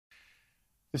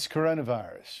This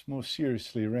coronavirus, more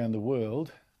seriously around the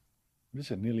world, what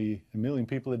is it? Nearly 1 million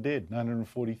people are dead,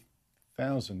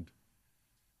 940,000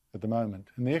 at the moment.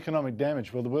 And the economic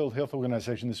damage, well, the World Health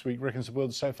Organization this week reckons the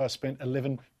world has so far spent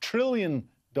 $11 trillion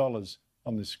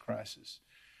on this crisis.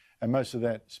 And most of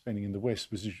that spending in the West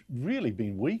was really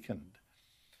been weakened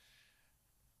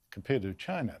compared to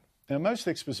China. Now, most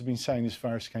experts have been saying this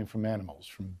virus came from animals,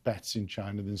 from bats in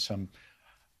China, then some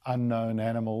unknown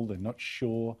animal, they're not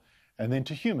sure, and then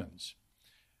to humans.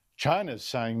 China's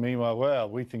saying, meanwhile, well,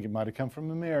 we think it might have come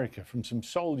from America, from some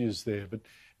soldiers there. But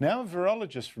now a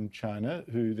virologist from China,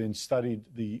 who then studied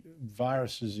the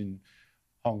viruses in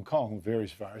Hong Kong,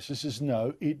 various viruses, says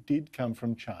no, it did come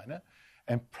from China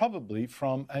and probably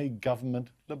from a government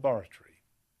laboratory.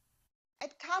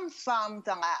 It comes from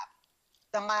the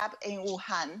lab in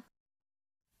Wuhan.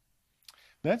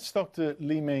 That's Dr.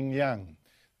 Li Mengyang.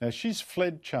 Now, she's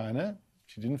fled China.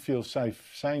 She didn't feel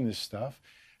safe saying this stuff.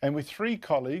 And with 3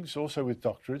 colleagues, also with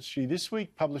doctorates, she this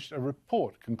week published a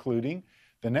report concluding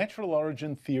the natural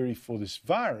origin theory for this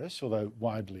virus, although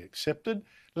widely accepted,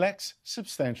 lacks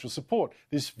substantial support.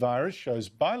 This virus shows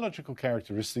biological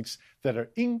characteristics that are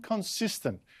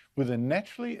inconsistent with a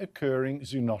naturally occurring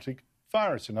zoonotic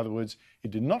virus. In other words,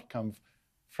 it did not come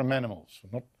from animals,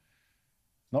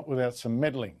 not without some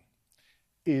meddling.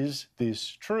 Is this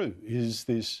true? Is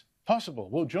this possible?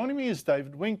 Well, joining me is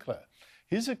David Winkler.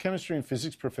 He's a chemistry and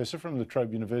physics professor from the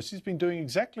Trobe University. He's been doing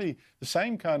exactly the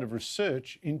same kind of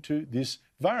research into this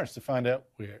virus to find out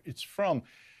where it's from.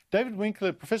 David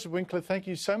Winkler, Professor Winkler, thank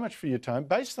you so much for your time.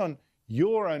 Based on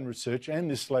your own research and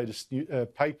this latest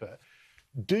paper,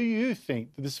 do you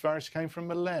think that this virus came from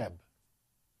a lab?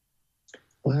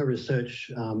 Well, our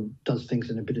research does things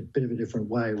in a bit of a different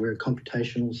way. We're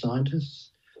computational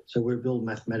scientists, so we build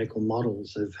mathematical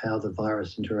models of how the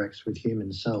virus interacts with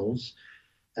human cells.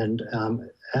 And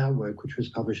our work, which was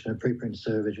published in a preprint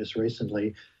server just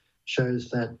recently, shows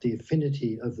that the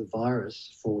affinity of the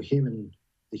virus for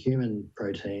the human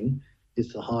protein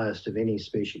is the highest of any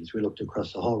species. We looked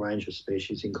across a whole range of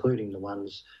species, including the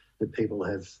ones that people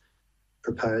have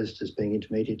proposed as being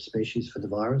intermediate species for the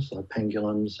virus, like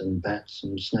pangolins and bats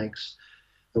and snakes.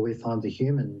 But we find the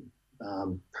human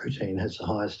protein has the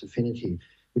highest affinity,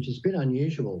 which is a bit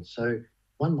unusual. So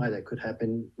one way that could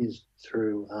happen is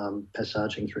through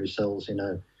passaging through cells in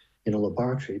a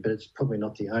laboratory, but it's probably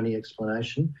not the only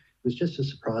explanation. It was just a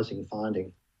surprising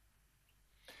finding.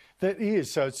 That is.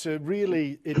 So it's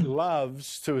really, it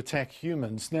loves to attack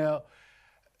humans. Now,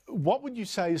 what would you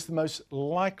say is the most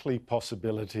likely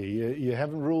possibility? You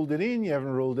haven't ruled it in, you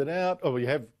haven't ruled it out, or you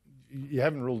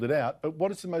haven't ruled it out, but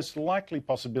what is the most likely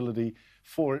possibility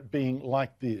for it being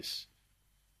like this?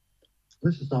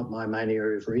 This is not my main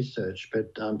area of research,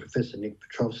 but Professor Nick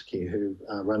Petrovsky, who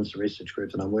runs the research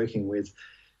group that I'm working with,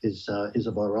 is a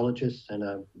virologist and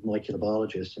a molecular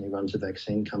biologist, and he runs a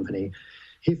vaccine company.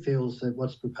 He feels that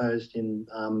what's proposed in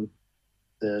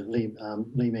the Li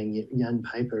Mengyang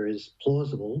paper is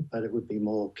plausible, but it would be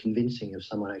more convincing if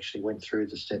someone actually went through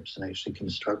the steps and actually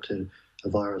constructed a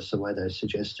virus the way they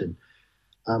suggested.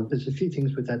 There's a few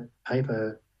things with that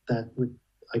paper that would,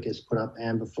 I guess, put up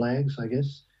amber flags, I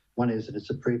guess. One is that it's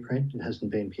a preprint, it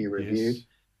hasn't been peer-reviewed. Yes.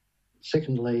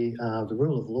 Secondly, the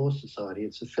Rule of Law Society,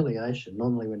 it's affiliation.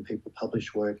 Normally when people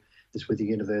publish work, it's with a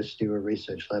university or a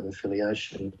research lab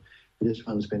affiliation. This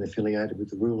one's been affiliated with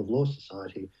the Rule of Law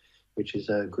Society, which is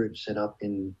a group set up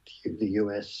in the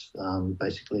US,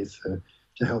 basically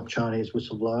to help Chinese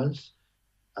whistleblowers.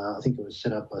 I think it was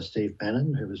set up by Steve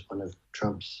Bannon, who was one of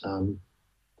Trump's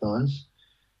guys.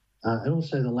 And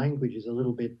also the language is a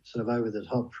little bit sort of over the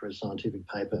top for a scientific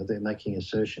paper. They're making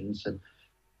assertions that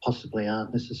possibly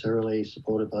aren't necessarily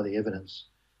supported by the evidence.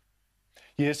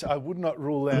 Yes, I would not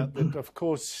rule out that, of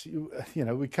course, you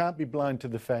know, we can't be blind to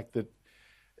the fact that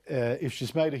if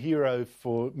she's made a hero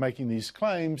for making these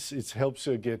claims, it helps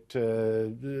her get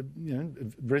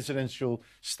residential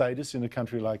status in a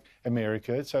country like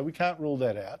America. So we can't rule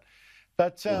that out.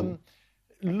 But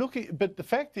but the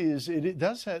fact is, it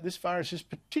does have, this virus is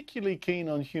particularly keen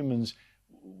on humans.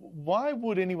 Why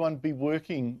would anyone be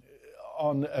working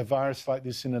on a virus like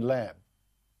this in a lab?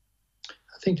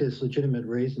 I think there's legitimate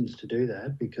reasons to do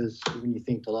that, because when you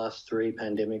think the last 3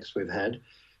 pandemics we've had,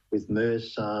 with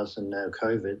MERS, SARS and now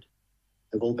COVID,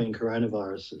 have all been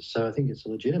coronaviruses. So I think it's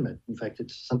legitimate. In fact,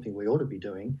 it's something we ought to be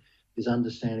doing, is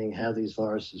understanding how these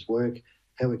viruses work,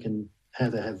 how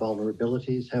they have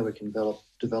vulnerabilities, how we can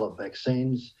develop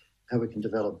vaccines, how we can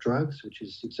develop drugs, which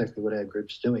is exactly what our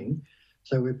group's doing.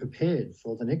 So we're prepared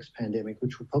for the next pandemic,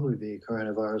 which will probably be a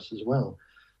coronavirus as well.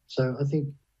 So I think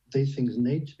these things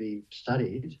need to be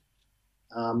studied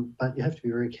but you have to be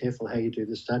very careful how you do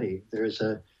the study. There is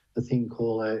a thing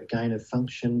called a gain of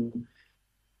function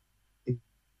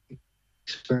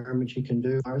experiment you can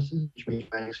do with viruses, which means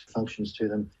functions to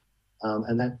them.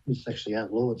 And that was actually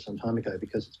outlawed some time ago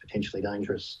because it's potentially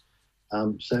dangerous.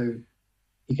 So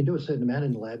you can do a certain amount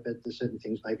in the lab, but there's certain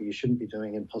things maybe you shouldn't be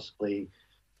doing, and possibly,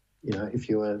 you know, if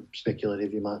you were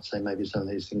speculative, you might say maybe some of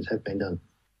these things have been done.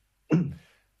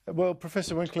 Well,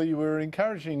 Professor Winkler, you were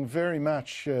encouraging very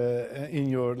much in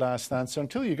your last answer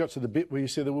until you got to the bit where you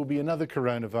said there will be another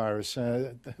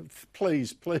coronavirus.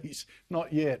 Please,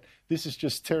 not yet. This is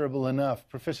just terrible enough.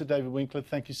 Professor David Winkler,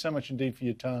 thank you so much indeed for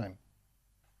your time.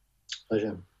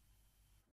 Pleasure.